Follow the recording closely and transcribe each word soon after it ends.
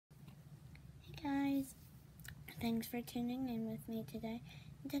Thanks for tuning in with me today.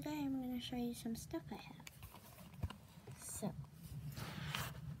 And today I'm going to show you some stuff I have. So,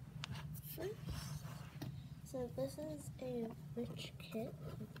 first, this is a rich kit.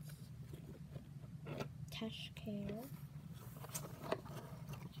 It's Tesh Care.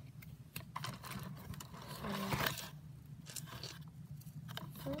 So,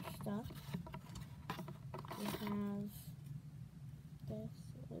 first up, we have this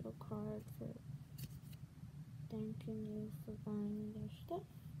little card for thanking you for buying their stuff.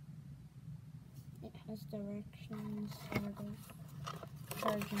 It has directions, sort of,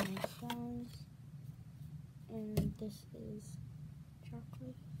 charging my phones, and this is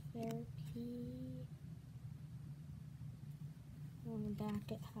chocolate therapy. On the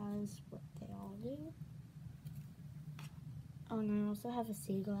back it has what they all do. Oh, and I also have a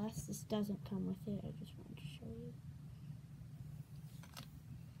sea glass. This doesn't come with it, I just wanted to show you.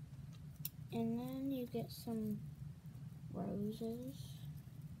 And then you get some roses,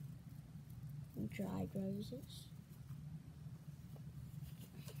 dried roses.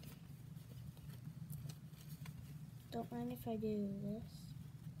 Don't mind if I do this.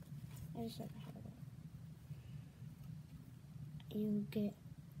 I just have to have it. You get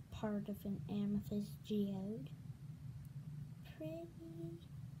part of an amethyst geode. Pretty.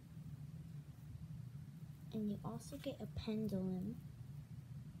 And you also get a pendulum.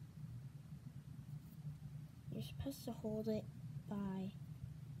 You're supposed to hold it by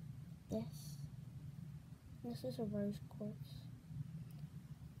this. This is a rose quartz.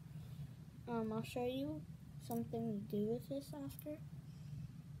 I'll show you something to do with this after.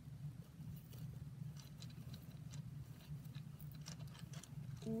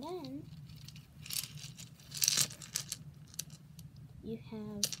 And then you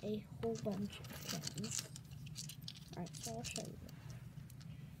have a whole bunch of things. Alright, so I'll show you.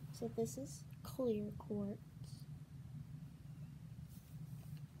 So this is clear quartz.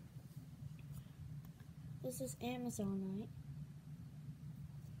 This is Amazonite.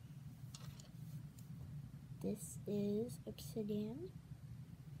 This is obsidian.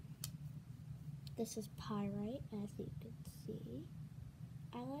 This is pyrite, as you can see.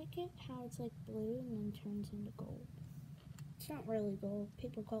 I like it how it's like blue and then turns into gold. It's not really gold.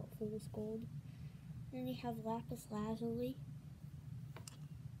 People call it fool's gold. And then you have lapis lazuli.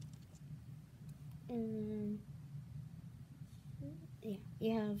 And then, yeah,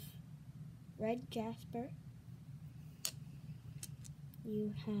 you have red jasper.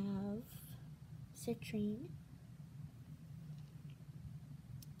 You have citrine.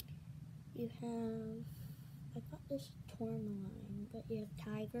 You have, I got this tourmaline, but you have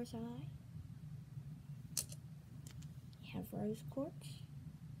tiger's eye. You have rose quartz.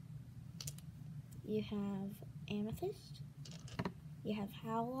 You have amethyst. You have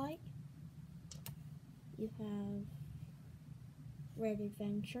howlite. You have red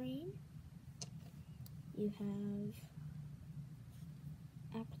aventurine. You have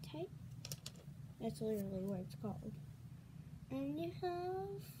apatite. That's literally what it's called. And you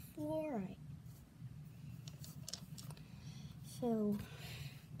have fluorite. So,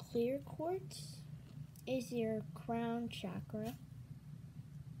 clear quartz is your crown chakra.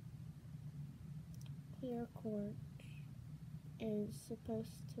 Clear quartz is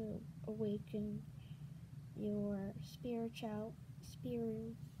supposed to awaken your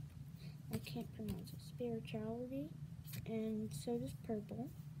I can't pronounce it, spirituality, and so does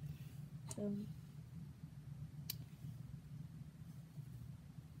purple. So,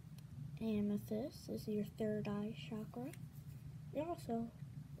 amethyst is your third eye chakra. It also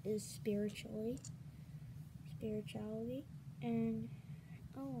is spirituality, and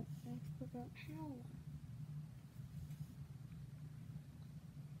oh, I forgot how.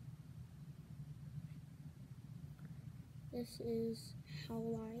 This is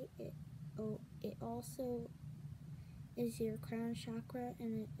howlite. It also is your crown chakra,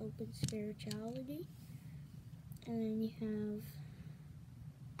 and it opens spirituality. And then you have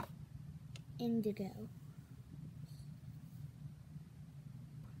indigo.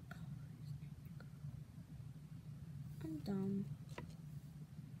 I'm dumb.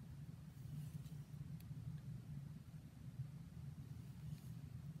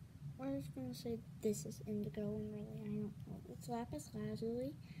 I was gonna say this is indigo, and really I don't know. It's lapis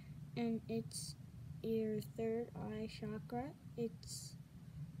lazuli, and it's your third eye chakra. It's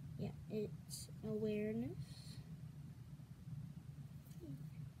awareness.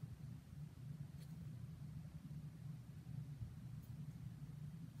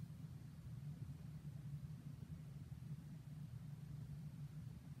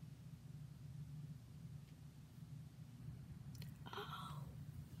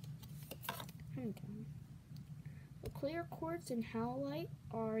 I'm done. clear quartz and howlite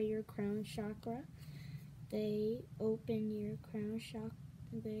are your crown chakra. They open your crown chakra.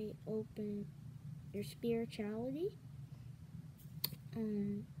 They open your spirituality.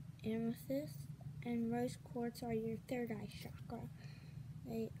 Amethyst and rose quartz are your third eye chakra.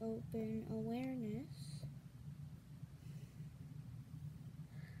 They open awareness.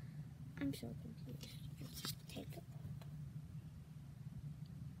 I'm so confused. Let's take a look.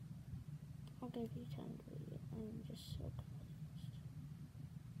 I'll give you time to read it. I'm just so confused.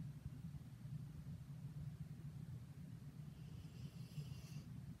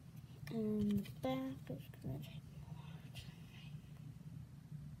 And back is gonna take a lot of time.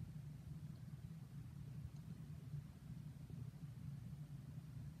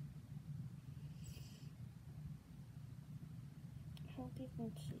 I hope you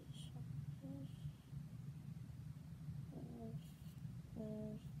can see something.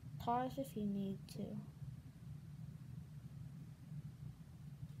 Pause if you need to.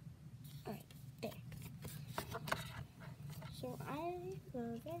 Alright, there. So I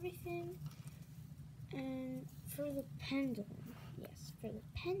love everything. And for the pendulum, yes, for the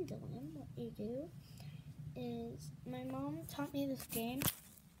pendulum, what you do is, my mom taught me this game.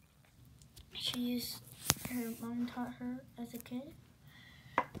 Her mom taught her as a kid.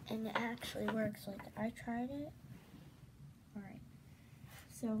 And it actually works. Like, I tried it. Alright.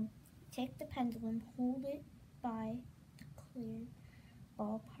 So, take the pendulum, hold it by the clear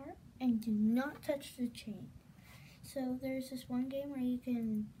ball part, and do not touch the chain. So, there's this one game where you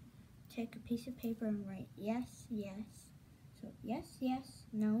can take a piece of paper and write yes, yes. So, yes, yes,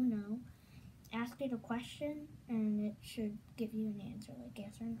 no, no. Ask it a question, and it should give you an answer, like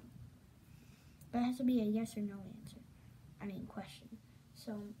yes or no. But it has to be a yes or no answer. Question.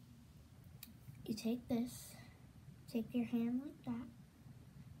 So, you take this, take your hand like that,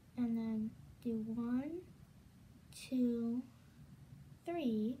 and then do 1, 2,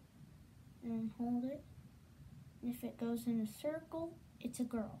 3, and hold it. And if it goes in a circle, it's a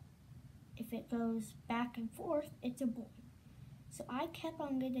girl. If it goes back and forth, it's a boy. So I kept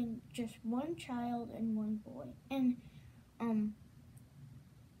on getting just one child and one boy. And,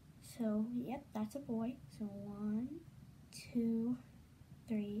 so, yep, that's a boy. So 1, 2,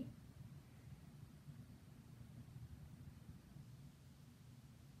 3.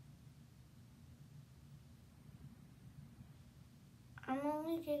 I'm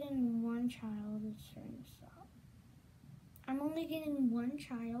only getting one child. It's starting to stop. I'm only getting one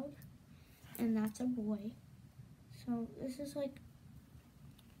child, and that's a boy. So this is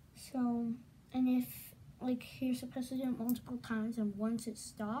and if you're supposed to do it multiple times, and once it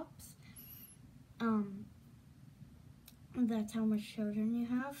stops, that's how much children you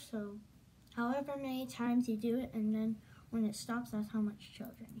have. So however many times you do it, and then when it stops, that's how much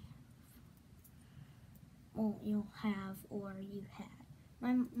children you have. Well, you'll have, or you had.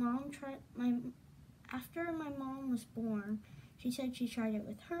 After my mom was born, she said she tried it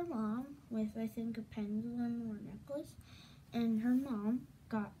with her mom, with I think a pendulum or necklace, and her mom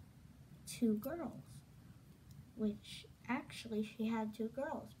got 2 girls, which actually she had 2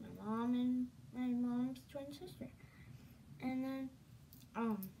 girls, my mom and my mom's twin sister. And then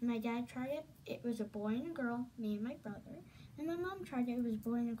my dad tried it, it was a boy and a girl, me and my brother, and my mom tried it, it was a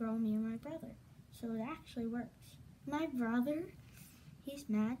boy and a girl, me and my brother. So it actually works. My brother, he's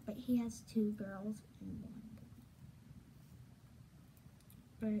mad, but he has 2 girls and 1 boy.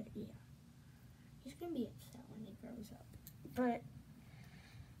 But yeah, he's gonna be upset when he grows up. But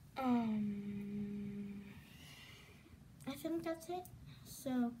I think that's it.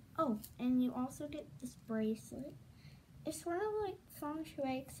 So, and you also get this bracelet. It's sort of like feng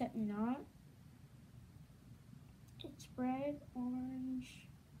shui, except not. It's red, orange,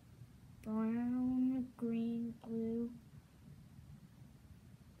 brown, green, blue,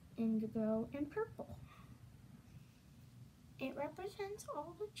 indigo, and purple. It represents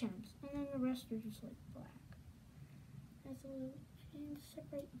all the gems, and then the rest are just like black. There's a little chain to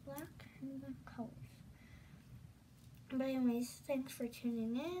separate the black and the colors. But anyways, thanks for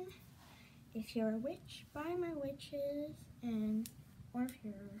tuning in. If you're a witch, buy my witches, and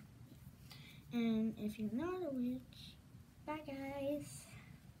if you're not a witch, bye guys.